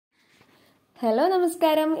Hello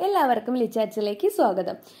നമസ്കാരം, എല്ലാവർക്കും ലിച്ചാറ്റ്സിലേക്ക്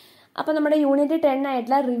സ്വാഗതം. അപ്പോൾ നമ്മുടെ യൂണിറ്റ് 10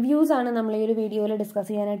 ആയിട്ടുള്ള റിവ്യൂസ് ആണ് നമ്മൾ ഈ ഒരു വീഡിയോയിൽ ഡിസ്കസ്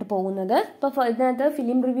ചെയ്യാനായിട്ട് പോകുന്നത്. അപ്പോൾ ഇതിനകത്ത്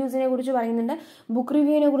ഫിലിം റിവ്യൂസിനെ കുറിച്ച് പറയുന്നുണ്ട്, ബുക്ക്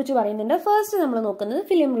റിവ്യൂവിനെ കുറിച്ച് പറയുന്നുണ്ട്. ഫസ്റ്റ് നമ്മൾ നോക്കുന്നത്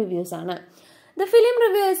ഫിലിം റിവ്യൂസ് ആണ്. The film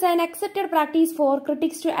review is an accepted practice for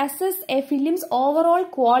critics to assess a film's overall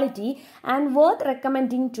quality and worth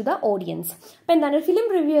recommending to the audience. അപ്പോൾ എന്താണ് ഫിലിം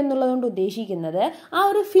റിവ്യൂ എന്നുള്ളതുകൊണ്ട് ഉദ്ദേശിക്കുന്നത്? ആ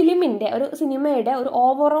ഒരു ഫിലിമിന്റെ, ഒരു സിനിമയുടെ ഒരു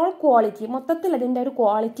ഓവറോൾ ക്വാളിറ്റി, മൊത്തത്തിൽ അതിന്റെ ഒരു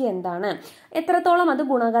ക്വാളിറ്റി എന്താണ്, എത്രത്തോളം അത്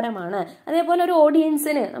ഗുണകരമാണ്, അതേപോലെ ഒരു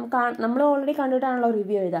ഓഡിയൻസിന് നമ്മൾ ഓൾറെഡി കണ്ടിട്ടാണല്ലോ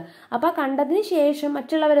റിവ്യൂ എഴുതുക. അപ്പോൾ കണ്ടതിന് ശേഷം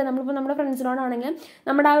മറ്റുള്ളവർ, നമ്മളിപ്പോൾ നമ്മുടെ ഫ്രണ്ട്സിനോടാണെങ്കിലും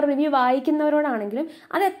നമ്മുടെ ആ ഒരു റിവ്യൂ വായിക്കുന്നവരോടാണെങ്കിലും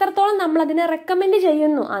അത് എത്രത്തോളം നമ്മൾ അതിനെ റെക്കമെൻഡ്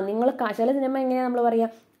ചെയ്യുന്നു. നിങ്ങൾ ചില സിനിമ എങ്ങനെയാ നമ്മൾ പറയാ,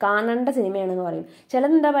 കാണേണ്ട സിനിമയാണെന്ന് പറയും.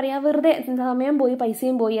 ചിലത് എന്താ പറയാ, വെറുതെ സമയം പോയി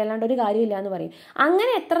പൈസയും പോയി അല്ലാണ്ട് ഒരു കാര്യമില്ല എന്ന് പറയും.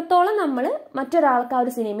 അങ്ങനെ എത്രത്തോളം നമ്മൾ മറ്റൊരാൾക്ക് ആ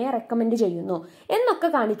ഒരു സിനിമയെ റെക്കമെൻഡ് ചെയ്യുന്നു എന്നൊക്കെ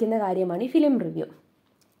കാണിക്കുന്ന കാര്യമാണ് ഈ film review.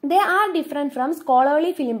 They are different from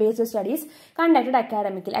scholarly film-based studies conducted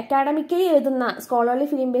academically. Academically എഴുതുന്ന scholarly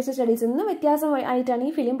film-based studies നിന്ന് വ്യത്യാസമായിട്ടാണ്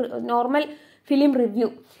ഈ നോർമൽ ഫിലിം റിവ്യൂ.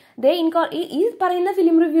 ഈ പറയുന്ന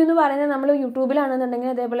ഫിലിം റിവ്യൂ എന്ന് പറയുന്നത് നമ്മൾ യൂട്യൂബിലാണെന്നുണ്ടെങ്കിൽ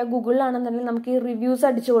അതേപോലെ ഗൂഗിളിലാണെന്നുണ്ടെങ്കിൽ നമുക്ക് ഈ റിവ്യൂസ്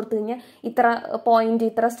അടിച്ചു കൊടുത്തു കഴിഞ്ഞാൽ ഇത്ര പോയിന്റ്,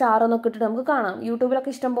 ഇത്ര സ്റ്റാർ എന്നൊക്കെ ഇട്ടിട്ട് നമുക്ക് കാണാം.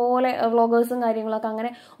 യൂട്യൂബിലൊക്കെ ഇഷ്ടംപോലെ വ്ളോഗേഴ്സും കാര്യങ്ങളൊക്കെ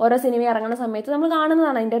അങ്ങനെ ഓരോ സിനിമ ഇറങ്ങുന്ന സമയത്ത് നമ്മൾ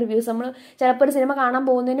കാണുന്നതാണ് അതിന്റെ റിവ്യൂസ്. നമ്മൾ ചിലപ്പോൾ ഒരു സിനിമ കാണാൻ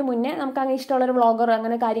പോകുന്നതിന് മുന്നേ നമുക്ക് അങ്ങനെ ഇഷ്ടമുള്ളൊരു വ്ളോഗർ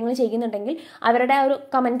അങ്ങനെ കാര്യങ്ങൾ ചെയ്യുന്നുണ്ടെങ്കിൽ അവരുടെ ഒരു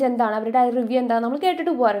കമന്റ് എന്താണ്, അവരുടെ റിവ്യൂ എന്താണ് നമ്മൾ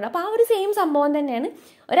കേട്ടിട്ട് പോകാറുണ്ട്. അപ്പോൾ ആ ഒരു സെയിം സംഭവം തന്നെയാണ്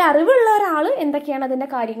ഒരു അറിവുള്ള ഒരാൾ എന്തൊക്കെയാണ് അതിന്റെ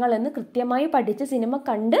കാര്യങ്ങൾ എന്ന് കൃത്യമായി പഠിച്ച് സിനിമ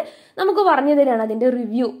കണ്ട് നമുക്ക് പറഞ്ഞു തരികയാണ്, അതിന്റെ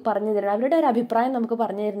റിവ്യൂ പറഞ്ഞു തരണം, അവരുടെ ഒരു അഭിപ്രായം നമുക്ക്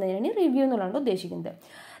പറഞ്ഞു തരുന്നതിനാണ് റിവ്യൂ എന്നുള്ളതാണ് ഉദ്ദേശിക്കുന്നത്.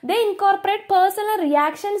 They incorporate personal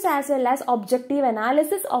reactions as well as objective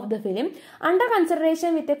analysis of the film under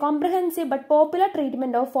consideration with a comprehensive but popular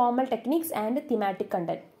treatment of formal techniques and thematic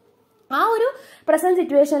content. ആ ഒരു പ്രസന്റ്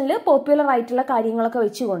സിറ്റുവേഷനിൽ പോപ്പുലർ ആയിട്ടുള്ള കാര്യങ്ങളൊക്കെ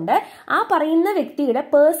വെച്ചുകൊണ്ട് ആ പറയുന്ന വ്യക്തിയുടെ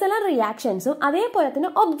പേഴ്സണൽ റിയാക്ഷൻസും അതേപോലെ തന്നെ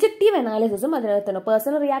ഒബ്ജക്റ്റീവ് അനാലിസിസും അതിനകത്തുണ്ട്.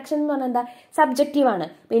 പേഴ്സണൽ റിയാക്ഷൻ എന്ന് പറഞ്ഞാൽ എന്താ, സബ്ജക്റ്റീവ് ആണ്.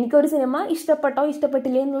 ഇപ്പൊ എനിക്കൊരു സിനിമ ഇഷ്ടപ്പെട്ടോ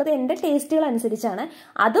ഇഷ്ടപ്പെട്ടില്ലേ എന്നുള്ളത് എന്റെ ടേസ്റ്റുകൾ അനുസരിച്ചാണ്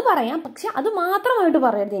അത് പറയാം. പക്ഷെ അത് മാത്രമായിട്ട്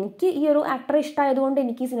പറയരുത്, എനിക്ക് ഈ ഒരു ആക്ടറെ ഇഷ്ടമായതുകൊണ്ട്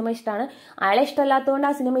എനിക്ക് ഈ സിനിമ ഇഷ്ടമാണ്, അയാളെ ഇഷ്ടമല്ലാത്തതുകൊണ്ട്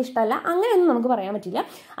ആ സിനിമ ഇഷ്ടമല്ല, അങ്ങനെയൊന്നും നമുക്ക് പറയാൻ പറ്റില്ല.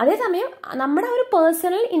 അതേസമയം നമ്മുടെ ഒരു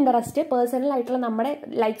പേഴ്സണൽ ഇൻട്രസ്റ്റ്, പേഴ്സണൽ ആയിട്ടുള്ള നമ്മുടെ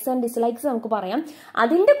ലൈക്സ് ആൻഡ് ഡിസ്ലൈക്സ് നമുക്ക് പറയാം.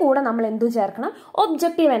 അതിന്റെ കൂടെ നമ്മൾ എന്തു ചേർക്കണം,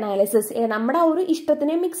 ഒബ്ജക്റ്റീവ് അനാലിസിസ്. നമ്മുടെ ആ ഒരു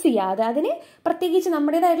ഇഷ്ടത്തിനെ മിക്സ് ചെയ്യാതെ, അതിന് പ്രത്യേകിച്ച്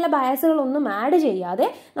നമ്മുടേതായിട്ടുള്ള ബയസുകളൊന്നും ആഡ് ചെയ്യാതെ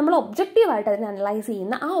നമ്മൾ ഒബ്ജക്റ്റീവായിട്ട് അതിനെ അനലൈസ്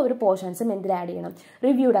ചെയ്യുന്ന ആ ഒരു പോർഷൻസും എന്തിൽ ആഡ് ചെയ്യണം,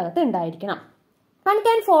 റിവ്യൂയുടെ അകത്ത് ഉണ്ടായിരിക്കണം. One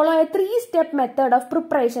can follow a 3-step method of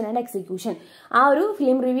preparation and execution. ആ ഒരു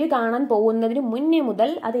ഫിലിം റിവ്യൂ കാണാൻ പോകുന്നതിന് മുന്നേ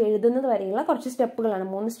മുതൽ അത് എഴുതുന്നത് വരെയുള്ള കുറച്ച് സ്റ്റെപ്പുകളാണ്,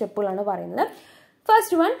 3 സ്റ്റെപ്പുകളാണ് പറയുന്നത്.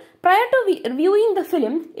 First one, prior to viewing the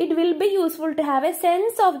film, it will be useful to have a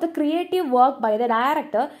sense of the creative work by the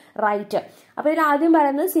director, writer. അപ്പോൾ ഇതിൽ ആദ്യം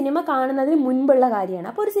പറയുന്നത് സിനിമ കാണുന്നതിന് മുൻപുള്ള കാര്യമാണ്.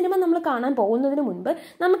 അപ്പോൾ ഒരു സിനിമ നമ്മൾ കാണാൻ പോകുന്നതിന് മുൻപ്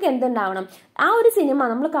നമുക്ക് എന്തുണ്ടാവണം, ആ ഒരു സിനിമ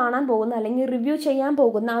നമ്മൾ കാണാൻ പോകുന്ന അല്ലെങ്കിൽ റിവ്യൂ ചെയ്യാൻ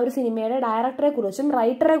പോകുന്ന ആ ഒരു സിനിമയുടെ ഡയറക്ടറെ കുറിച്ചും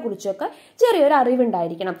റൈറ്ററെ കുറിച്ചും ഒക്കെ ചെറിയൊരു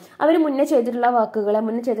അറിവുണ്ടായിരിക്കണം. അവർ മുന്നേ ചെയ്തിട്ടുള്ള വർക്കുകൾ,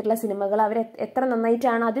 മുന്നേ ചെയ്തിട്ടുള്ള സിനിമകൾ, അവർ എത്ര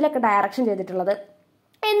നന്നായിട്ടാണ് അതിലൊക്കെ ഡയറക്ഷൻ ചെയ്തിട്ടുള്ളത്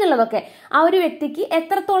എന്നുള്ളതൊക്കെ ആ ഒരു വ്യക്തിക്ക്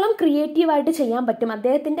എത്രത്തോളം ക്രിയേറ്റീവായിട്ട് ചെയ്യാൻ പറ്റും,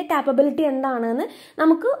 അദ്ദേഹത്തിന്റെ കാപ്പബിലിറ്റി എന്താണെന്ന്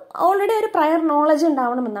നമുക്ക് ഓൾറെഡി ഒരു പ്രയർ നോളജ്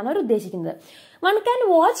ഉണ്ടാവണമെന്നാണ് അവർ ഉദ്ദേശിക്കുന്നത്. One can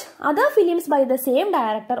watch other films by the same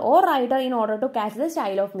director or writer in order to catch the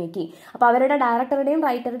style of making. അപ്പോൾ അവരുടെ ഡയറക്ടറുടെയും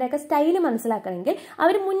റൈറ്ററുടെയും ഒക്കെ സ്റ്റൈല് മനസ്സിലാക്കണമെങ്കിൽ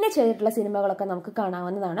അവർ മുന്നേ ചെയ്തിട്ടുള്ള സിനിമകളൊക്കെ നമുക്ക്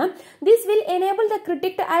കാണാവുന്നതാണ്. This will enable the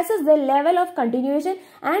critic to assess the level of continuation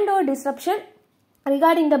and or disruption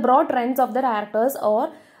regarding the broad trends of the directors or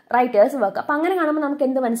writers work. അപ്പം അങ്ങനെ കാണുമ്പോൾ നമുക്ക്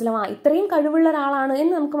എന്ത് മനസ്സിലാവും, ഇത്രയും കഴിവുള്ള ഒരാളാണ്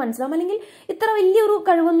എന്ന് നമുക്ക് മനസ്സിലാവും, അല്ലെങ്കിൽ ഇത്ര വലിയൊരു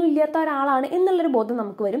കഴിവൊന്നും ഇല്ലാത്ത ഒരാളാണ് എന്നുള്ളൊരു ബോധം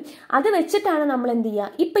നമുക്ക് വരും. അത് വെച്ചിട്ടാണ് നമ്മൾ എന്ത് ചെയ്യുക,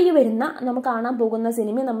 ഇപ്പം ഈ വരുന്ന നമ്മൾ കാണാൻ പോകുന്ന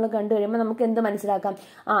സിനിമ നമ്മൾ കണ്ടു കഴിയുമ്പോൾ നമുക്ക് എന്ത് മനസ്സിലാക്കാം,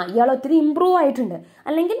 ഇയാൾ ഒത്തിരി ഇമ്പ്രൂവ് ആയിട്ടുണ്ട്,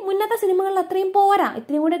 അല്ലെങ്കിൽ മുന്നത്തെ സിനിമകളിൽ അത്രയും പോരാ,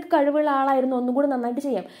 ഇത്രയും കൂടെ കഴിവുള്ള ആളായിരുന്നു, ഒന്നും കൂടി നന്നായിട്ട്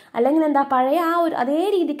ചെയ്യാം, അല്ലെങ്കിൽ എന്താ പഴയ ആ ഒരു അതേ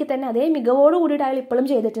രീതിക്ക് തന്നെ അതേ മികവോട് കൂടിയിട്ട് അയാൾ ഇപ്പോഴും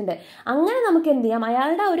ചെയ്തിട്ടുണ്ട്. അങ്ങനെ നമുക്ക് എന്ത് ചെയ്യാം,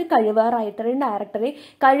 അയാളുടെ ഒരു കഴിവ്, റൈറ്ററും ഡയറക്ടറും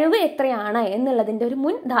കഴിവ് എത്രയാണ് എന്നുള്ളതിന്റെ ഒരു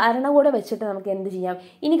മുൻ ധാരണ കൂടെ വെച്ചിട്ട് നമുക്ക് എന്ത് ചെയ്യാം,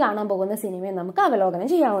 ഇനി കാണാൻ പോകുന്ന സിനിമയെ നമുക്ക് അവലോകനം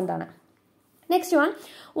ചെയ്യാവുന്നതാണ്. Next one,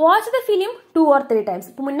 watch the film 2 or 3 times.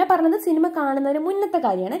 ഇപ്പൊ മുന്നേ പറഞ്ഞത് സിനിമ കാണുന്നതിന് മുന്നത്തെ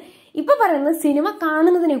കാര്യമാണ്, ഇപ്പൊ പറയുന്നത് സിനിമ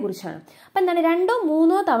കാണുന്നതിനെ കുറിച്ചാണ്. അപ്പൊ എന്താണ്, 2 or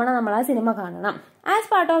 3 തവണ നമ്മൾ ആ സിനിമ കാണണം. As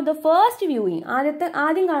part of the first viewing,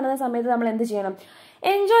 ആദ്യം കാണുന്ന സമയത്ത് നമ്മൾ എന്ത് ചെയ്യണം,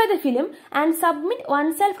 enjoy the film and submit one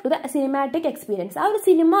self to the cinematic experience. ആ ഒരു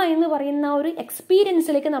സിനിമ എന്ന് പറയുന്ന ആ ഒരു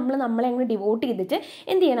എക്സ്പീരിയൻസിലേക്ക് നമ്മളെ അങ്ങ് ഡിവോട്ട് ചെയ്തിട്ട്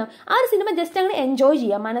എന്ത് ചെയ്യണം, ആ ഒരു സിനിമ ജസ്റ്റ് അങ്ങ് എൻജോയ്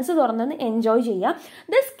ചെയ്യുക, മനസ്സ് തുറന്ന് എൻജോയ് ചെയ്യുക.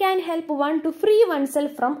 This can help one two free one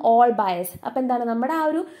self from all bias. അപ്പൊ എന്താണ്, നമ്മുടെ ആ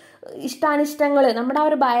ഒരു ഇഷ്ടാനിഷ്ടങ്ങൾ, നമ്മുടെ ആ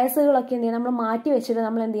ഒരു ബയസുകളൊക്കെ എന്ത് ചെയ്യുക, നമ്മൾ മാറ്റി വെച്ചിട്ട്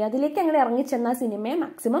നമ്മൾ എന്ത് ചെയ്യുക, അതിലേക്ക് അങ്ങനെ ഇറങ്ങിച്ചെന്ന സിനിമയെ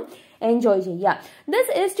മാക്സിമം എൻജോയ് ചെയ്യുക.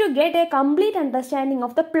 This is to get A complete understanding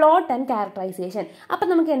of the plot and characterisation. അപ്പം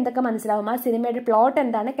നമുക്ക് എന്തൊക്കെ മനസ്സിലാവും, ആ സിനിമയുടെ പ്ലോട്ട്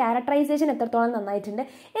എന്താണ്, ക്യാരക്ടറൈസേഷൻ എത്രത്തോളം നന്നായിട്ടുണ്ട്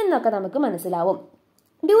എന്നൊക്കെ നമുക്ക് മനസ്സിലാവും.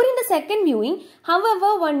 During the second viewing, however,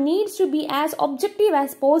 one needs to be as objective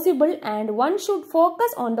as possible and one should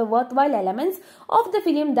focus on the worthwhile elements of the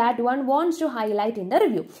film that one wants to highlight in the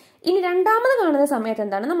review. ഇനി രണ്ടാമത് കാണുന്ന സമയത്ത്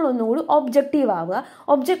എന്താണ്, നമ്മൾ ഒന്നുകൂടി objective ആവുക.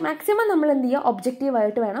 Maximum നമ്മൾ എന്ത് ചെയ്യുക,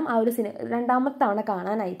 ഒബ്ജക്റ്റീവായിട്ട് വേണം ആ ഒരു രണ്ടാമത്തെ തവണ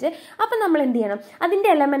കാണാനായിട്ട്. അപ്പം നമ്മൾ എന്ത് ചെയ്യണം, അതിൻ്റെ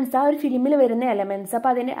എലമെൻറ്റ്സ്, ആ ഒരു ഫിലിമിൽ വരുന്ന എലമെൻറ്റ്സ്, അപ്പോൾ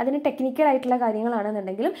അതിന് ടെക്നിക്കൽ ആയിട്ടുള്ള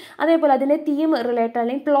കാര്യങ്ങളാണെന്നുണ്ടെങ്കിലും അതേപോലെ അതിൻ്റെ തീം റിലേറ്റഡ്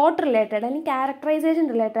അല്ലെങ്കിൽ പ്ലോട്ട് റിലേറ്റഡ് അല്ലെങ്കിൽ ക്യാരക്ടറൈസേഷൻ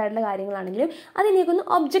റിലേറ്റഡ് ആയിട്ടുള്ള കാര്യങ്ങളാണെങ്കിലും അതിനെയൊക്കെ ഒന്ന്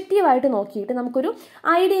ഒബ്ജക്റ്റീവായിട്ട് നോക്കിയിട്ട് നമുക്കൊരു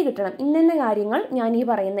ഐഡിയ കിട്ടണം. ഇന്ന കാര്യങ്ങൾ ഞാൻ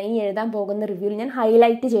ഈ എഴുതാൻ പോകുന്ന റിവ്യൂവിൽ ഞാൻ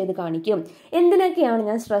ഹൈലൈറ്റ് ചെയ്ത് കാണിക്കും, എന്തിനൊക്കെയാണ്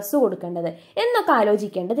ഞാൻ സ്ട്രെസ് കൊടുക്കേണ്ടത് എന്നൊക്കെ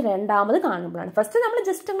ആലോചിക്കേണ്ടത് രണ്ടാമത് കാണുമ്പോഴാണ്. ഫസ്റ്റ് നമ്മൾ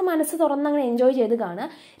ജസ്റ്റ് അങ്ങ് മനസ്സ് തുറന്ന് അങ്ങനെ എൻജോയ് ചെയ്ത് കാണുക.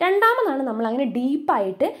 രണ്ടാമതാണ് നമ്മൾ അങ്ങനെ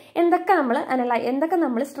ഡീപ്പായിട്ട് എന്തൊക്കെ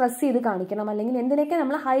നമ്മൾ സ്ട്രെസ് ചെയ്ത് കാണിക്കണം അല്ലെങ്കിൽ എന്തിനൊക്കെ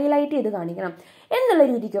നമ്മൾ ഹൈലൈറ്റ് ചെയ്ത് കാണിക്കണം എന്നുള്ള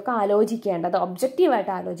രീതിക്കൊക്കെ ആലോചിക്കേണ്ടത്,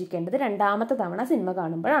 ഒബ്ജക്റ്റീവായിട്ട് ആലോചിക്കേണ്ടത് രണ്ടാമത്തെ തവണ സിനിമ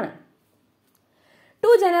കാണുമ്പോഴാണ്.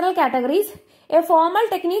 2 general categories: a formal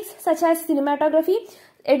techniques such as cinematography,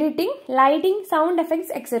 editing, lighting, sound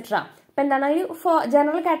effects, etc. ഇപ്പം എന്താണ് ഈ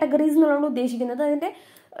ജനറൽ കാറ്റഗറീസ് എന്നുള്ളത് ഉദ്ദേശിക്കുന്നത് അതിൻ്റെ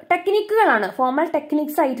ടെക്നിക്കുകളാണ്. ഫോർമൽ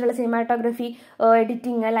ടെക്നിക്സ് ആയിട്ടുള്ള cinematography,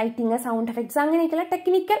 editing, lighting, sound effects അങ്ങനെയൊക്കെയുള്ള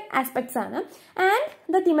ടെക്നിക്കൽ ആസ്പെക്ട്സ് ആണ്. ആൻഡ്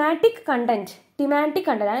ദ തിമാറ്റിക്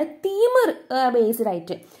കണ്ടന്റ് ആണ് തീം ബേസ്ഡ്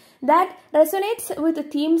ആയിട്ട്. That resonates with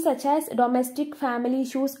themes such as domestic, family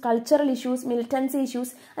issues, cultural issues, militancy issues.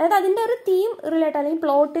 അതായത് അതിൻ്റെ ഒരു തീം റിലേറ്റഡ് അല്ലെങ്കിൽ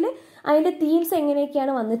പ്ലോട്ടിൽ അതിൻ്റെ തീംസ്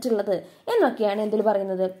എങ്ങനെയൊക്കെയാണ് വന്നിട്ടുള്ളത് എന്നൊക്കെയാണ് എന്തിൽ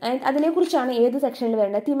പറയുന്നത്. അതിനെക്കുറിച്ചാണ് ഏത് സെക്ഷനിൽ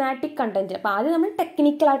വേണ്ടത്, തിമാറ്റിക് കണ്ടന്റ്. അപ്പോൾ ആദ്യം നമ്മൾ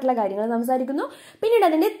ടെക്നിക്കൽ ആയിട്ടുള്ള കാര്യങ്ങൾ സംസാരിക്കുന്നു, പിന്നീട്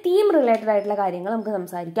അതിൻ്റെ തീം റിലേറ്റഡ് ആയിട്ടുള്ള കാര്യങ്ങൾ നമുക്ക്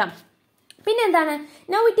സംസാരിക്കാം. പിന്നെ എന്താണ്,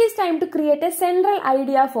 now it is time to create A central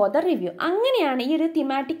idea for the review. അങ്ങനെയാണ് ഈ ഒരു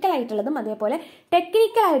തിമാറ്റിക്കൽ ആയിട്ടുള്ളതും അതേപോലെ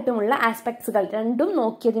ടെക്നിക്കൽ ആയിട്ടുമുള്ള ആസ്പെക്ട്സുകൾ രണ്ടും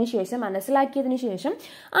നോക്കിയതിനു ശേഷം മനസ്സിലാക്കിയതിനു ശേഷം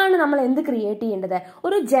ആണ് നമ്മൾ എന്ത് ക്രിയേറ്റ് ചെയ്യേണ്ടത്,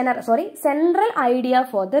 ഒരു central idea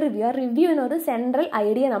for the review എന്നൊരു സെൻട്രൽ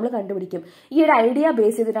ഐഡിയ നമ്മൾ കണ്ടുപിടിക്കും. ഈ ഒരു ഐഡിയ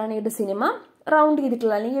ബേസ് ചെയ്തിട്ടാണ് ഈ ഒരു സിനിമ റൗണ്ട്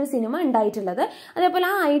ചെയ്തിട്ടുള്ളത് അല്ലെങ്കിൽ ഈ ഒരു സിനിമ ഉണ്ടായിട്ടുള്ളത്. അതേപോലെ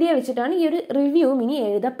ആ ഐഡിയ വെച്ചിട്ടാണ് ഈ ഒരു റിവ്യൂ ഇനി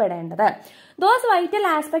എഴുതപ്പെടേണ്ടത്. Those vital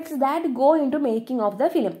aspects that go in to making of the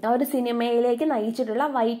film, ആ ഒരു സിനിമയിലേക്ക് നയിച്ചിട്ടുള്ള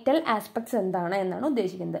വൈറ്റൽ ആസ്പെക്ട്സ് എന്താണ് എന്നാണ്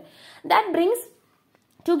ഉദ്ദേശിക്കുന്നത്. That brings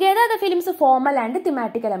together the films formal and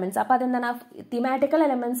thematic elements. അപ്പോൾ അതെന്താണ്, തിമാറ്റിക്കൽ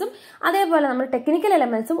എലമെന്റ്സും അതേപോലെ നമ്മൾ ടെക്നിക്കൽ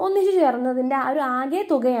എലമെന്റ്സും ഒന്നിച്ചു ചേർന്നതിന്റെ ആ ഒരു ആകെ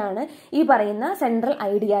തുകയാണ് ഈ പറയുന്ന സെൻട്രൽ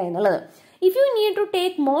ഐഡിയ എന്നുള്ളത്. If you need to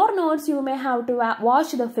take more notes, you may have to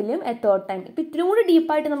watch the film a third time. ഇപ്പം ഇത്തിരി കൂടി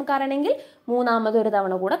ഡീപ്പായിട്ട് നമുക്ക് അറിയണമെങ്കിൽ മൂന്നാമതൊരു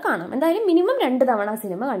തവണ കൂടെ കാണാം. എന്തായാലും മിനിമം 2 തവണ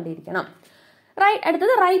സിനിമ കണ്ടിരിക്കണം.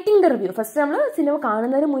 അടുത്തത് റൈറ്റിംഗ് ദ റിവ്യൂ. ഫസ്റ്റ് നമ്മൾ സിനിമ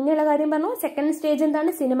കാണുന്നതിന് മുന്നേ ഉള്ള കാര്യം പറഞ്ഞു. സെക്കൻഡ് സ്റ്റേജ്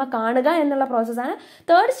എന്താണ്, സിനിമ കാണുക എന്നുള്ള പ്രോസസ്സാണ്.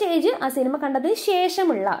 തേർഡ് സ്റ്റേജ് ആ സിനിമ കണ്ടതിന്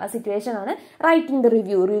ശേഷമുള്ള സിറ്റുവേഷൻ ആണ് റൈറ്റിംഗ് ദ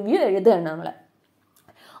റിവ്യൂ എഴുതുകയാണ് നമ്മൾ.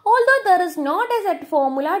 Although there is not a set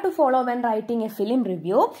formula to follow when writing a film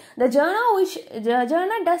review, the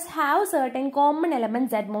genre does have certain common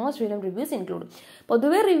elements that most film reviews include.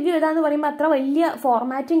 പൊതുവെ review ഏതാന്ന് പറയുമ്പോൾ അത്ര വലിയ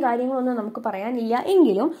ഫോർമാറ്റും കാര്യങ്ങളൊന്നും നമുക്ക് പറയാനില്ല.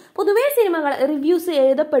 എങ്കിലും പൊതുവെ റിവ്യൂസ്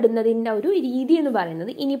എഴുതപ്പെടുന്നതിൻ്റെ ഒരു രീതി എന്ന്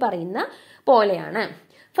പറയുന്നത് ഇനി പറയുന്ന പോലെയാണ്.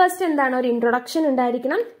 ഫസ്റ്റ് എന്താണ്, ഒരു ഇൻട്രൊഡക്ഷൻ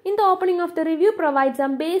ഉണ്ടായിരിക്കണം. In the opening of the review provide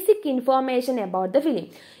some basic information about the film.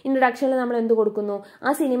 ഇൻട്രൊഡക്ഷനിൽ നമ്മൾ എന്ത് കൊടുക്കുന്നു,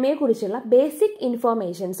 ആ സിനിമയെ കുറിച്ചുള്ള ബേസിക്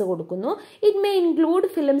ഇൻഫോർമേഷൻസ് കൊടുക്കുന്നു. It may include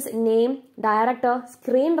films name, director,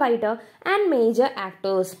 screen writer and major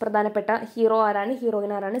actors. പ്രധാനപ്പെട്ട ഹീറോ ആരാണ്,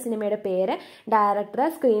 ഹീറോയിൻ ആരാണ്, സിനിമയുടെ പേര്, ഡയറക്ടർ,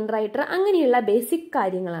 സ്ക്രീൻ റൈറ്റർ, അങ്ങനെയുള്ള ബേസിക്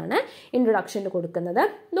കാര്യങ്ങളാണ് ഇൻട്രൊഡക്ഷനിൽ കൊടുക്കുന്നത്.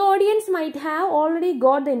 The audience might have already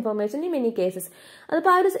got the information in many cases.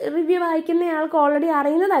 അതിപ്പോൾ ആ ഒരു റിവ്യൂ വായിക്കുന്നയാൾക്ക് ഓൾറെഡി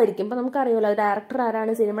അറിയുന്നതായിരിക്കും. ഇപ്പം നമുക്കറിയാമല്ലോ ഡയറക്ടർ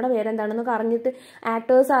ആരാണ്, സിനിമയുടെ പേരെന്താണെന്നൊക്കെ അറിഞ്ഞിട്ട്,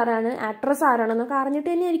 ആക്ടേഴ്സ് ആരാണ്, ആക്ട്രസ് ആരാണെന്നൊക്കെ അറിഞ്ഞിട്ട്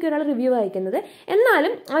തന്നെയായിരിക്കും ഒരാൾ റിവ്യൂ വായിക്കുന്നത്.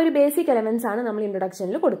 എന്നാലും ആ ഒരു ബേസിക് എലമെന്റ്സ് ആണ് നമ്മൾ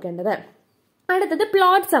ഇൻട്രൊഡക്ഷനിൽ കൊടുക്കേണ്ടത്. അടുത്തത്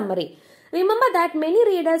plot summary. Remember that many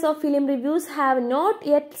readers of film reviews have not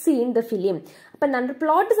yet seen the film. അപ്പം നമ്മൾ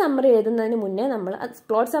പ്ലോട്ട് സമ്മറി എഴുതുന്നതിന് മുന്നേ നമ്മൾ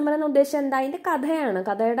പ്ലോട്ട് സമ്മറി എന്ന ഉദ്ദേശം എന്താ, അതിൻ്റെ കഥയാണ്,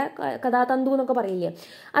 കഥയുടെ കഥാതന്തു എന്നൊക്കെ പറയില്ലേ,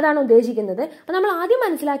 അതാണ് ഉദ്ദേശിക്കുന്നത്. അപ്പം നമ്മൾ ആദ്യം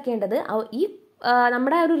മനസ്സിലാക്കേണ്ടത് ഈ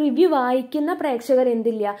നമ്മുടെ ഒരു റിവ്യൂ വായിക്കുന്ന പ്രേക്ഷകർ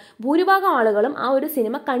എന്തില്ല, ഭൂരിഭാഗം ആളുകളും ആ ഒരു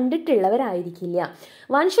cinema കണ്ടിട്ടുള്ളവരായിരിക്കില്ല.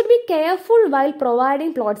 One should be careful while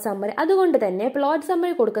providing plot summary. അതുകൊണ്ട് തന്നെ പ്ലോട്ട്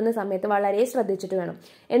സമ്മറി കൊടുക്കുന്ന സമയത്ത് വളരെ ശ്രദ്ധിച്ചിട്ട് വേണം.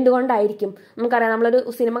 എന്തുകൊണ്ടായിരിക്കും, നമുക്കറിയാം നമ്മളൊരു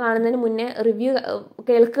സിനിമ കാണുന്നതിന് മുന്നേ റിവ്യൂ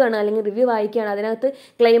കേൾക്കുകയാണ് അല്ലെങ്കിൽ റിവ്യൂ വായിക്കുകയാണ്, അതിനകത്ത്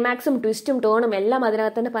ക്ലൈമാക്സും ട്വിസ്റ്റും ടേണും എല്ലാം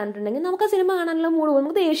അതിനകത്ത് തന്നെ പറഞ്ഞിട്ടുണ്ടെങ്കിൽ നമുക്ക് ആ സിനിമ കാണാനുള്ള മൂഡ്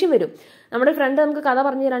നമുക്ക് ദേഷ്യം വരും. നമ്മുടെ ഫ്രണ്ട് നമുക്ക് കഥ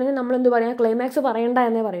പറഞ്ഞു തരാണെങ്കിൽ നമ്മൾ എന്ത് പറയാം, ക്ലൈമാക്സ് പറയണ്ട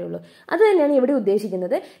എന്നേ പറയുള്ളൂ. അത് തന്നെയാണ് ഇവിടെ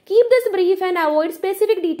ഉദ്ദേശിക്കുന്നത്. Keep this brief and avoid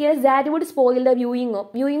specific details that would spoil the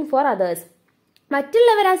viewing for others.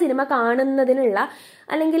 മറ്റുള്ളവർ ആ സിനിമ കാണുന്നതിനുള്ള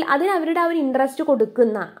അല്ലെങ്കിൽ അതിന് അവരുടെ ആ ഒരു ഇൻട്രസ്റ്റ്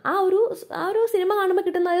കൊടുക്കുന്ന ആ ഒരു സിനിമ കാണുമ്പോൾ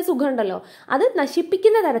കിട്ടുന്ന ഒരു സുഖം ഉണ്ടല്ലോ, അത്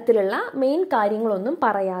നശിപ്പിക്കുന്ന തരത്തിലുള്ള മെയിൻ കാര്യങ്ങളൊന്നും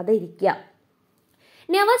പറയാതെ ഇരിക്കുക.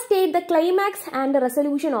 Never state the climax and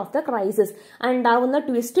resolution of the crisis. ഉണ്ടാവുന്ന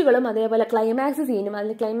ട്വിസ്റ്റുകളും അതേപോലെ ക്ലൈമാക്സ് സീനും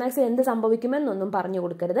അല്ലെങ്കിൽ ക്ലൈമാക്സിൽ എന്ത് സംഭവിക്കുമെന്നൊന്നും പറഞ്ഞു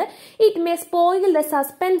കൊടുക്കരുത്. It may spoil the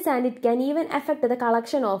suspense and it can even effect the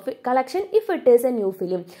collection if it is A new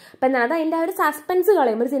film. അപ്പം എന്താണ്, അത് അതിൻ്റെ ആ ഒരു സസ്പെൻസ്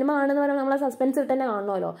കളയും. ഒരു സിനിമ കാണുന്ന പറയുമ്പോൾ നമ്മൾ സസ്പെൻസ് ഇട്ട് തന്നെ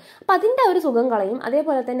കാണണമല്ലോ, അപ്പം അതിൻ്റെ ഒരു സുഖം കളയും.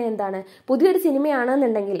 അതേപോലെ തന്നെ എന്താണ്, പുതിയൊരു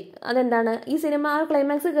സിനിമയാണെന്നുണ്ടെങ്കിൽ അതെന്താണ്, ഈ സിനിമ ആ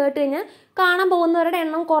ക്ലൈമാക്സ് കേട്ട് കഴിഞ്ഞാൽ കാണാൻ പോകുന്നവരുടെ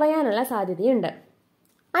എണ്ണം കുറയാനുള്ള സാധ്യതയുണ്ട്.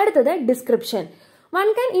 അടുത്തത് description. One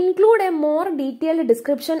can include a more detailed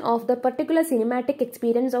description of the particular cinematic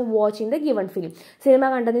experience of watching the given film. Cinema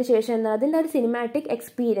കണ്ടതിന് ശേഷം എന്താ അതിൻ്റെ ഒരു സിനിമാറ്റിക്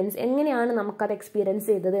എക്സ്പീരിയൻസ്, എങ്ങനെയാണ് നമുക്കത് എക്സ്പീരിയൻസ്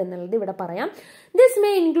ചെയ്തത് എന്നുള്ളത് ഇവിടെ പറയാം. This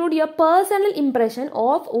may include your personal impression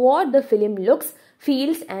of what the film looks,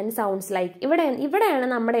 feels and sounds like. ഇവിടെയാണ്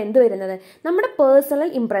നമ്മുടെ എന്ത് വരുന്നത്, നമ്മുടെ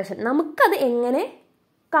പേഴ്സണൽ ഇംപ്രഷൻ, നമുക്കത് എങ്ങനെ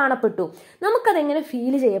കാണപ്പെട്ടു, നമുക്കതെങ്ങനെ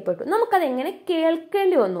ഫീൽ ചെയ്യപ്പെട്ടു, നമുക്കതെങ്ങനെ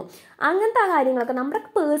കേൾക്കേണ്ടി വന്നു, അങ്ങനത്തെ ആ കാര്യങ്ങളൊക്കെ നമ്മുടെ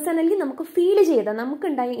പേഴ്സണലി നമുക്ക് ഫീൽ ചെയ്ത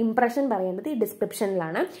നമുക്കുണ്ടായ ഇംപ്രഷൻ പറയേണ്ടത് ഈ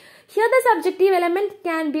ഡിസ്ക്രിപ്ഷനിലാണ്. Here the subjective element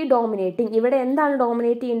can be dominating. ഇവിടെ എന്താണ്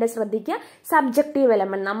ഡോമിനേറ്റ് ചെയ്യേണ്ടത് ശ്രദ്ധിക്കുക, സബ്ജക്റ്റീവ്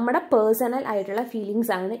എലമെന്റ്, നമ്മുടെ പേഴ്സണൽ ആയിട്ടുള്ള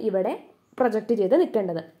ഫീലിങ്സ് ആണ് ഇവിടെ പ്രൊജക്റ്റ് ചെയ്ത്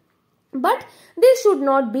നിൽക്കേണ്ടത്. But this should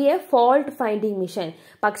not be A fault finding mission.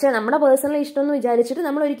 പക്ഷെ നമ്മുടെ പേഴ്സണൽ ഇഷ്ടം എന്ന് വിചാരിച്ചിട്ട്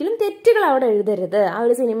നമ്മൾ ഒരിക്കലും തെറ്റുകൾ അവിടെ എഴുതരുത്. ആ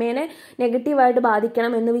ഒരു സിനിമേനെ നെഗറ്റീവായിട്ട്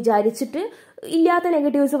ബാധിക്കണം എന്ന് വിചാരിച്ചിട്ട് ഇല്ലാത്ത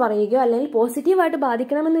നെഗറ്റീവ്സ് പറയുകയോ അല്ലെങ്കിൽ പോസിറ്റീവായിട്ട്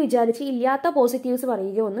ബാധിക്കണമെന്ന് വിചാരിച്ച് ഇല്ലാത്ത പോസിറ്റീവ്സ്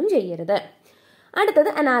പറയുകയോ ഒന്നും ചെയ്യരുത്. അടുത്തത്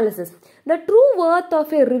analysis. The true worth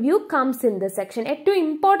of A review comes in this section. ഏറ്റവും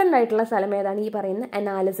ഇമ്പോർട്ടൻ്റ് ആയിട്ടുള്ള സ്ഥലം ഏതാണ്, ഈ പറയുന്ന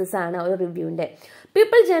അനാലിസിസ് ആണ് ഒരു റിവ്യൂവിൻ്റെ.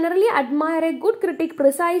 People generally admire A good critic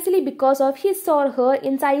precisely because of his or her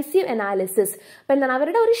ഇൻസൈസീവ് analysis. അപ്പം എന്താണ്,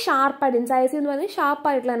 അവരുടെ ഒരു ഷാർപ്പായിട്ട്, ഇൻസൈസീവ് എന്ന് പറയുന്നത്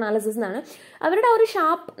ഷാർപ്പായിട്ടുള്ള അനാലിസിസ് എന്നാണ്. അവരുടെ ആ ഒരു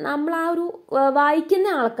ഷാർപ്പ്, നമ്മൾ ആ ഒരു വായിക്കുന്ന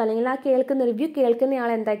ആൾക്ക് അല്ലെങ്കിൽ ആ കേൾക്കുന്ന റിവ്യൂ കേൾക്കുന്ന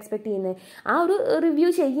ആൾ എന്താ എക്സ്പെക്ട് ചെയ്യുന്നത്, ആ ഒരു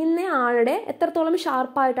റിവ്യൂ ചെയ്യുന്ന ആളുടെ എത്രത്തോളം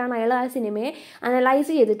ഷാർപ്പായിട്ടാണ് അയാൾ ആ സിനിമയെ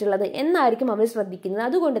അനലൈസ് ചെയ്തിട്ടുള്ളത് എന്നായിരിക്കും അവർ ശ്രദ്ധിക്കുന്നത്.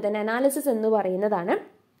 അതുകൊണ്ട് തന്നെ അനാലിസിസ് എന്ന് പറയുന്നതാണ്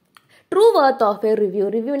true worth of A review.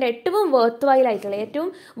 റിവ്യൂവിൻ്റെ ഏറ്റവും ഏറ്റവും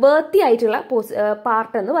വേർത്തി ആയിട്ടുള്ള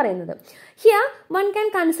പാർട്ട് എന്ന് പറയുന്നത്. Here one can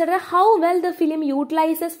consider how well the film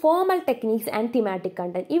utilises formal techniques and thematic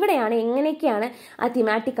content. ഇവിടെയാണ് എങ്ങനെയൊക്കെയാണ് ആ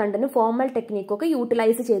തിമാറ്റിക് കണ്ടന്റും ഫോർമൽ ടെക്നീക്കൊക്കെ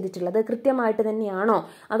യൂട്ടിലൈസ് ചെയ്തിട്ടുള്ളത്, കൃത്യമായിട്ട് തന്നെയാണോ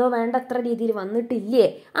അതോ വേണ്ടത്ര രീതിയിൽ വന്നിട്ടില്ലേ,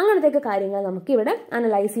 അങ്ങനത്തെയൊക്കെ കാര്യങ്ങൾ നമുക്ക് ഇവിടെ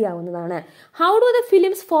അനലൈസ് ചെയ്യാവുന്നതാണ്. How do the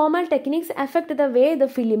films formal techniques effect the way the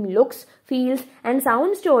film looks, feels and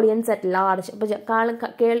sounds to audience at large. അപ്പോൾ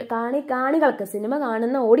കാണികൾക്ക്, സിനിമ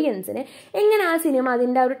കാണുന്ന ഓഡിയൻസിന് എങ്ങനെ ആ സിനിമ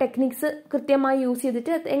അതിൻ്റെ ആ ഒരു ടെക്നിക്സ് കൃത്യമായി യൂസ്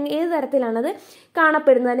ചെയ്തിട്ട് ഏത് തരത്തിലാണത്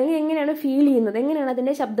കാണപ്പെടുന്നത്, അല്ലെങ്കിൽ എങ്ങനെയാണ് ഫീൽ ചെയ്യുന്നത്, എങ്ങനെയാണ്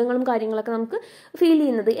അതിൻ്റെ ശബ്ദങ്ങളും കാര്യങ്ങളൊക്കെ നമുക്ക് ഫീൽ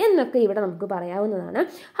ചെയ്യുന്നത് എന്നൊക്കെ ഇവിടെ നമുക്ക് പറയാവുന്നതാണ്.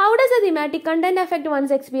 How does A thematic content affect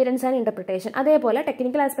once experience and interpretation. അതേപോലെ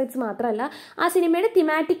ടെക്നിക്കൽ ആസ്പെക്ട്സ് മാത്രമല്ല, ആ സിനിമയുടെ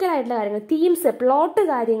തിമാറ്റിക്കൽ ആയിട്ടുള്ള കാര്യങ്ങൾ, തീംസ്, പ്ലോട്ട്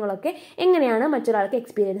കാര്യങ്ങളൊക്കെ എങ്ങനെയാണ് മറ്റൊരാൾക്ക്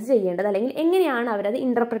എക്സ്പീരിയൻസ് ചെയ്യേണ്ടത് അല്ലെങ്കിൽ എങ്ങനെയാണ് അവരത്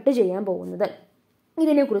ഇന്റർപ്രറ്റ് ചെയ്യാൻ പോകുന്നത്,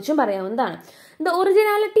 ഇതിനെക്കുറിച്ചും പറയാവുന്നതാണ്. The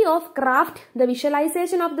originality of craft, the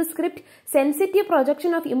visualization of the script, sensitive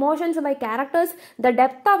projection of emotions by characters, the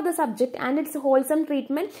depth of the subject and its wholesome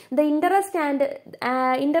treatment, the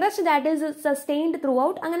interest that is sustained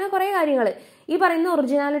throughout, അങ്ങനെ കുറേ കാര്യങ്ങൾ. ഈ പറയുന്ന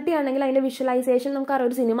originality ആണെങ്കിൽ അതിൻ്റെ visualisation, നമുക്കറിയാം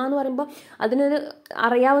ഒരു cinema എന്ന് പറയുമ്പോൾ അതിനൊരു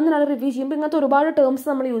അറിയാവുന്ന ആൾ റിവ്യൂ ചെയ്യുമ്പോൾ ഇങ്ങനത്തെ ഒരുപാട് ടേംസ്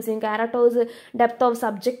നമ്മൾ യൂസ് ചെയ്യും, ക്യാരക്ടേഴ്സ്, ഡെപ്ത് ഓഫ്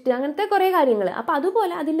സബ്ജക്റ്റ്, അങ്ങനത്തെ കുറേ കാര്യങ്ങൾ. അപ്പോൾ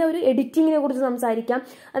അതുപോലെ അതിൻ്റെ ഒരു എഡിറ്റിങ്ങിനെ കുറിച്ച് സംസാരിക്കാം,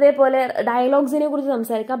 അതേപോലെ ഡയലോഗ്സിനെ കുറിച്ച്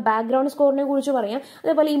സംസാരിക്കാം, ബാക്ക്ഗ്രൗണ്ട് സ്കോറിനെ കുറിച്ച് പറയാം,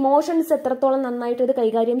 അതേപോലെ ഇമോഷൻസ് എത്രത്തോളം നന്നായിട്ട് ഇത്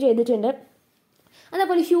കൈകാര്യം ചെയ്തിട്ടുണ്ട്,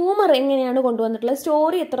 അതേപോലെ ഹ്യൂമർ എങ്ങനെയാണ് കൊണ്ടുവന്നിട്ടുള്ളത്,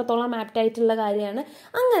 സ്റ്റോറി എത്രത്തോളം ആപ്റ്റ് ആയിട്ടുള്ള കാര്യമാണ്,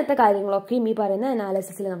 അങ്ങനത്തെ കാര്യങ്ങളൊക്കെയും ഈ പറയുന്ന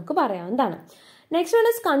അനാലിസിസിൽ നമുക്ക് പറയാവുന്നതാണ്. Next one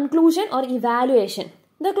is conclusion or evaluation.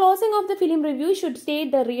 The closing of the film review should state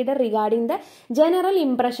the reader regarding the general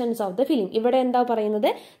impressions of the film. ഇവിടെ എന്താ പറയുന്നത്,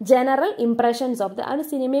 general impressions of the, ആ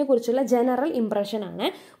സിനിമയെ കുറിച്ചുള്ള general impression ആണ്.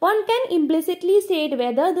 One can implicitly state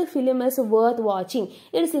whether the film is worth watching.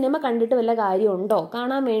 ഈ cinema കണ്ടിട്ട് വല്ല കാര്യമുണ്ടോ,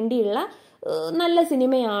 കാണാൻ വേണ്ടിയുള്ള നല്ല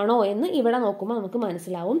സിനിമയാണോ എന്ന് ഇവിടെ നോക്കുമ്പോൾ നമുക്ക്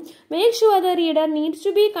മനസ്സിലാവും. Make sure the reader needs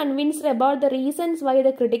to B convinced about the reasons why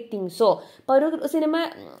the critic things so. ഇപ്പോൾ ഒരു സിനിമ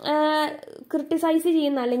ക്രിട്ടിസൈസ്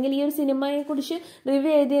ചെയ്യുന്ന അല്ലെങ്കിൽ ഈ ഒരു സിനിമയെക്കുറിച്ച്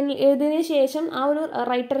റിവ്യൂ എഴുതിയതിനു ശേഷം ആ ഒരു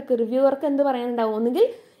റൈറ്റർക്ക്, റിവ്യൂവർക്ക് എന്ത് പറയാനുണ്ടാവും, ഒന്നുകിൽ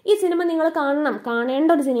ഈ സിനിമ നിങ്ങൾ കാണേണ്ട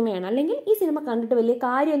ഒരു സിനിമയാണ്, അല്ലെങ്കിൽ ഈ സിനിമ കണ്ടിട്ട് വലിയ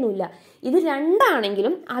കാര്യമൊന്നുമില്ല. ഇത്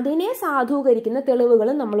രണ്ടാണെങ്കിലും അതിനെ സാധൂകരിക്കുന്ന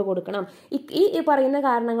തെളിവുകളും നമ്മൾ കൊടുക്കണം. ഈ പറയുന്ന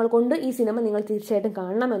കാരണങ്ങൾ കൊണ്ട് ഈ സിനിമ നിങ്ങൾ തീർച്ചയായിട്ടും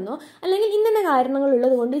കാണണമെന്നോ, അല്ലെങ്കിൽ ഇന്ന കാരണങ്ങൾ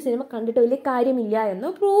ഉള്ളത് കൊണ്ട് ഈ സിനിമ കണ്ടിട്ട് വലിയ കാര്യമില്ല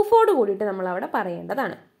എന്നോ പ്രൂഫോട് കൂടിയിട്ട് നമ്മൾ അവിടെ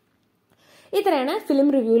പറയേണ്ടതാണ്. ഇത്രയാണ് ഫിലിം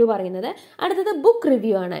റിവ്യൂവിൽ പറയുന്നത്. അടുത്തത് ബുക്ക്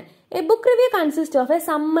റിവ്യൂ ആണ്. A book review consist of A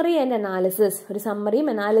summary and analysis. ഒരു സമ്മറിയും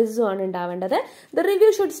അനാലിസിസും ആണ് ഉണ്ടാവേണ്ടത്. The review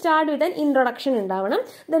should start with an introduction ഉണ്ടാവണം,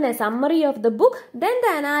 then A summary of the book, then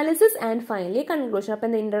the analysis and finally conclusion. അപ്പം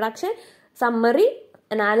എന്താ introduction, summary,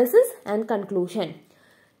 analysis and conclusion.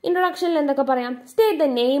 ഇൻട്രൊഡക്ഷനിൽ എന്തൊക്കെ പറയാം? State the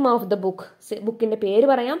name of the book, ബുക്കിന്റെ പേര്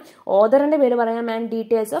പറയാം, ഓതറിന്റെ പേര് പറയാം, and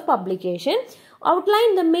details of publication. Outline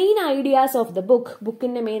the main ideas of the book,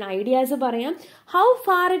 ബുക്കിന്റെ മെയിൻ ഐഡിയാസ് പറയാം. How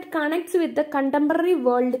far it connects with the contemporary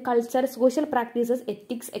world, culture, social practices,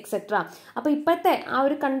 ethics etcetera. അപ്പൊ ഇപ്പോഴത്തെ ആ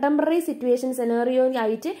ഒരു കണ്ടംപററി സിറ്റുവേഷൻ സെനറിയോ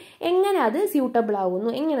ആയിട്ട് എങ്ങനെ അത് സ്യൂട്ടബിൾ ആവുന്നു,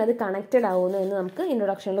 എങ്ങനെ അത് കണക്റ്റഡ് ആവുന്നു എന്ന് നമുക്ക്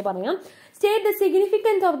ഇൻട്രൊഡക്ഷനിൽ പറയാം. State the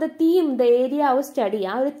significance of the theme, the area of study.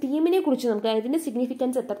 ആ ഒരു തീമിനെ കുറിച്ച് നമുക്ക് അതിന്റെ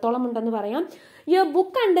സിഗ്നിഫിക്കൻസ് എത്രത്തോളം ഉണ്ടെന്ന് പറയാം. Your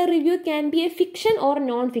book under review can be A fiction or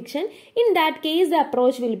non fiction. In that case the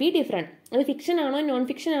approach will be different. അത് ഫിക്ഷൻ ആണോ നോൺ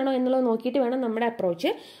ഫിക്ഷൻ ആണോ എന്നുള്ളത് നോക്കിയിട്ട് വേണം നമ്മുടെ approach.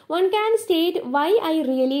 One can state Y I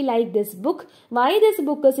really like this book, why this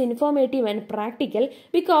book is informative and practical,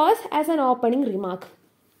 because as an opening remark.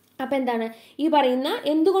 അപ്പൊ എന്താണ് ഈ പറയുന്ന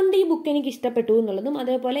എന്തുകൊണ്ട് ഈ ബുക്ക് എനിക്ക് ഇഷ്ടപ്പെട്ടു എന്നുള്ളതും,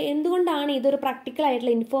 അതേപോലെ എന്തുകൊണ്ടാണ് ഇതൊരു പ്രാക്ടിക്കൽ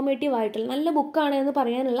ആയിട്ടുള്ള ഇൻഫോർമേറ്റീവ് ആയിട്ടുള്ള നല്ല ബുക്കാണ് എന്ന്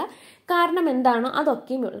പറയാനുള്ള കാരണം എന്താണോ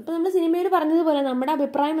അതൊക്കെയും ഉള്ളൂ. ഇപ്പൊ നമ്മൾ സിനിമയിൽ പറഞ്ഞതുപോലെ നമ്മുടെ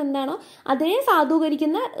അഭിപ്രായം എന്താണോ അതേ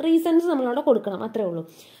സാധൂകരിക്കുന്ന റീസൺസ് നമ്മളവിടെ കൊടുക്കണം, അത്രേ ഉള്ളൂ.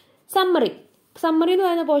 സമ്മറി എന്ന്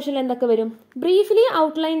പറയുന്ന പോർഷനിൽ എന്തൊക്കെ വരും? Briefly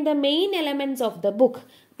outline the main elements of the book,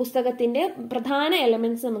 പുസ്തകത്തിന്റെ പ്രധാന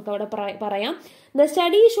എലമെന്റ്സ് നമുക്ക് അവിടെ പറയാം. The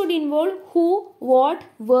study should involve who, what,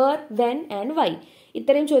 where, when and Y.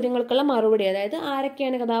 ഇത്തരം ചോദ്യങ്ങൾക്കുള്ള മറുപടി, അതായത്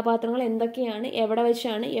ആരൊക്കെയാണ് കഥാപാത്രങ്ങൾ, എന്തൊക്കെയാണ്, എവിടെ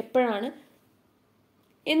വെച്ചാണ്, എപ്പോഴാണ്,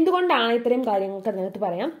 എന്തുകൊണ്ടാണ്, ഇത്രയും കാര്യങ്ങൾക്ക് അതിനകത്ത്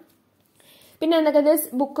പറയാം. പിന്നെ എന്തൊക്കെ ദിസ്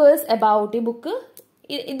ബുക്ക് ഈസ് അബൌട്ട്, ഈ ബുക്ക്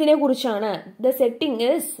ഇതിനെ കുറിച്ചാണ്. ദ സെറ്റിംഗ്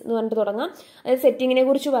ഈസ് എന്ന് പറഞ്ഞിട്ട് തുടങ്ങാം, അതായത് സെറ്റിങ്ങിനെ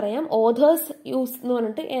കുറിച്ച് പറയാം. ഓഥേഴ്സ് യൂസ് എന്ന്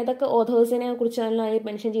പറഞ്ഞിട്ട് ഏതൊക്കെ ഓഥേഴ്സിനെ കുറിച്ചാണ്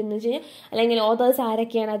മെൻഷൻ ചെയ്യുന്നത് വെച്ച് കഴിഞ്ഞാൽ, അല്ലെങ്കിൽ ഓഥേഴ്സ്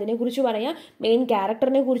ആരൊക്കെയാണ് അതിനെ കുറിച്ച് പറയാം, മെയിൻ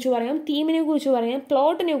ക്യാരക്ടറിനെ കുറിച്ച് പറയാം, തീമിനെ കുറിച്ച് പറയാം,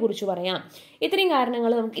 പ്ലോട്ടിനെ കുറിച്ച് പറയാം. ഇത്രയും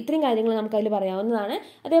കാര്യങ്ങൾ നമുക്ക് അതിൽ പറയാവുന്നതാണ്.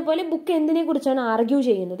 അതേപോലെ ബുക്ക് എന്തിനെ കുറിച്ചാണ് ആർഗ്യൂ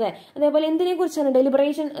ചെയ്യുന്നത്, അതേപോലെ എന്തിനെ കുറിച്ചാണ്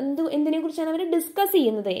ഡെലിബറേഷൻ, എന്തിനെ കുറിച്ചാണ് അവർ ഡിസ്കസ്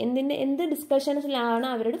ചെയ്യുന്നത്, എന്ത് ഡിസ്കഷൻസിലാണ്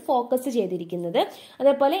അവരുടെ ഫോക്കസ് ചെയ്തിരിക്കുന്നത്,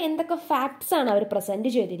 അതേപോലെ എന്തൊക്കെ ഫാക്ട്സ് ആണ് അവർ പ്രസന്റ്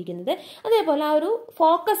ചെയ്തിരിക്കുന്നത്, അതേപോലെ ആ ഒരു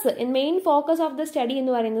focus, main focus of the study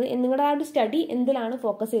എന്ന് പറയുന്നത്, നിങ്ങളുടെ ആ ഒരു സ്റ്റഡി എന്തിലാണ്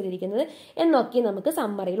ഫോക്കസ് ചെയ്തിരിക്കുന്നത് എന്നൊക്കെ നമുക്ക്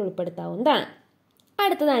സമ്മറിയിൽ ഉൾപ്പെടുത്താവുന്നതാണ്.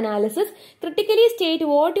 അടുത്തത് analysis. Critically state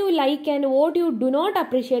what you like and what you do not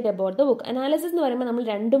appreciate about the book. Analysis എന്ന് പറയുമ്പോൾ നമ്മൾ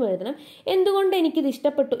രണ്ടും എഴുതണം. എന്തുകൊണ്ട് എനിക്കിത്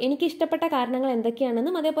ഇഷ്ടപ്പെട്ടു, എനിക്ക് ഇഷ്ടപ്പെട്ട കാരണങ്ങൾ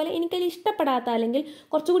എന്തൊക്കെയാണെന്നും, അതേപോലെ എനിക്കത് ഇഷ്ടപ്പെടാത്ത അല്ലെങ്കിൽ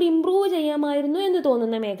കുറച്ചുകൂടി ഇംപ്രൂവ് ചെയ്യാമായിരുന്നു എന്ന്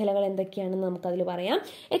തോന്നുന്ന മേഖലകൾ എന്തൊക്കെയാണെന്ന് നമുക്കതിൽ പറയാം.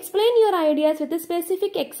 Explain your ideas with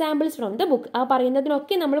specific examples from the book. ആ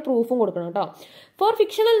പറയുന്നതിനൊക്കെ നമ്മൾ പ്രൂഫും കൊടുക്കണം കേട്ടോ. Four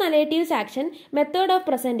fictional narratives action, method of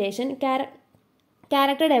presentation,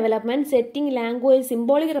 character development, setting, language,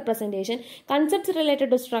 symbolic representation, concepts related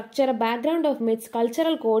to structure, background of myths,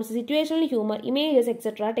 cultural codes, situational humor, images,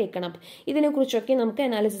 etc. taken up. ഇതിനെക്കുറിച്ചൊക്കെ നമുക്ക്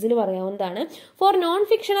അനാലിസിസിൽ പറയാവുന്നതാണ്. Four non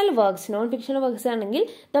fictional works ആണെങ്കിൽ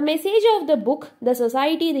the message of the book, the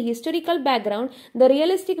society, the historical background, the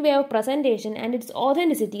realistic way of presentation and it's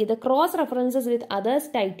authenticity, the cross references with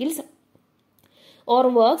others titles or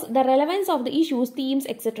works, the relevance of the issues, themes,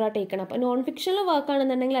 etc. taken up. Non fictional work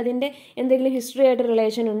ആണെന്നുണ്ടെങ്കിൽ അതിന്റെ എന്തെങ്കിലും history ആയിട്ട്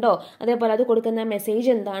relation ഉണ്ടോ, അതേപോലെ അത് കൊടുക്കുന്ന message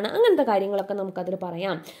എന്താണ്, അങ്ങനത്തെ കാര്യങ്ങളൊക്കെ നമുക്കതിൽ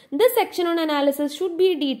പറയാം. This section on analysis should be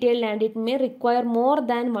detailed and it may require more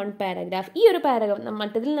than one paragraph. ഈ ഒരു പാരഗ്രാഫ്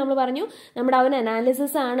മറ്റതിൽ നമ്മൾ പറഞ്ഞു നമ്മുടെ അവൻ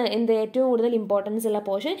അനാലിസിസ് ആണ് ഏറ്റവും കൂടുതൽ ഇമ്പോർട്ടൻസ് ഉള്ള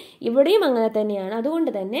പോർഷൻ, ഇവിടെയും അങ്ങനെ തന്നെയാണ്.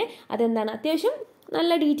 അതുകൊണ്ട് തന്നെ അതെന്താണ് അത്യാവശ്യം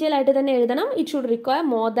നല്ല ഡീറ്റെയിൽ ആയിട്ട് തന്നെ എഴുതണം. It should require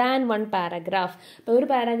more than one paragraph. അപ്പോൾ ഒരു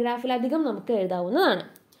പാരഗ്രാഫിലധികം നമുക്ക് എഴുതാവുന്നതാണ്.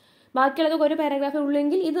 ബാക്കിയുള്ളതൊക്കെ ഒരു പാരഗ്രാഫിൽ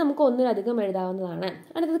ഉള്ളെങ്കിൽ ഇത് നമുക്ക് ഒന്നിലധികം എഴുതാവുന്നതാണ്.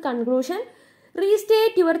 അടുത്തത് കൺക്ലൂഷൻ.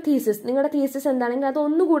 Restate your thesis. നിങ്ങളുടെ തീസിസ് എന്താണെങ്കിൽ അത്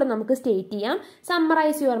ഒന്നുകൂടെ നമുക്ക് സ്റ്റേറ്റ് ചെയ്യാം.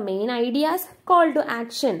 Summarise your main ideas. Call to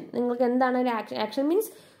action. നിങ്ങൾക്ക് എന്താണ് ഒരു ആക്ഷൻ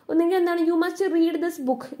മീൻസ് ഒന്നെങ്കിൽ എന്താണ് you must read this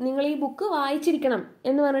book, നിങ്ങൾ ഈ ബുക്ക് വായിച്ചിരിക്കണം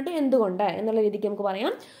എന്ന് പറഞ്ഞിട്ട് എന്തുകൊണ്ട് എന്നുള്ള രീതിക്ക് നമുക്ക്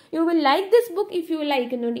പറയാം. You will like this book if you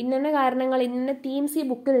like എന്നുണ്ട്, ഇന്ന കാര്യങ്ങൾ ഇന്ന തീംസ് ഈ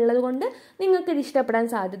ബുക്കിൽ ഉള്ളത് കൊണ്ട് നിങ്ങൾക്ക് ഇത് ഇഷ്ടപ്പെടാൻ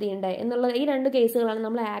സാധ്യതയുണ്ട് എന്നുള്ള ഈ രണ്ട് കേസുകളാണ്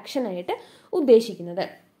നമ്മൾ ആക്ഷനായിട്ട് ഉദ്ദേശിക്കുന്നത്.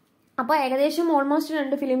 അപ്പോൾ ഏകദേശം ഓൾമോസ്റ്റ്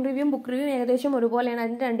രണ്ട് ഫിലിം റിവ്യൂവും ബുക്ക് റിവ്യൂവും ഏകദേശം ഒരുപോലെയാണ്.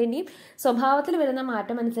 അതിൻ്റെ രണ്ടിൻ്റെയും സ്വഭാവത്തിൽ വരുന്ന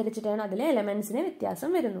മാറ്റം അനുസരിച്ചിട്ടാണ് അതിലെ എലമെന്റ്സിന്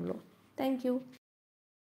വ്യത്യാസം വരുന്നുള്ളൂ. താങ്ക്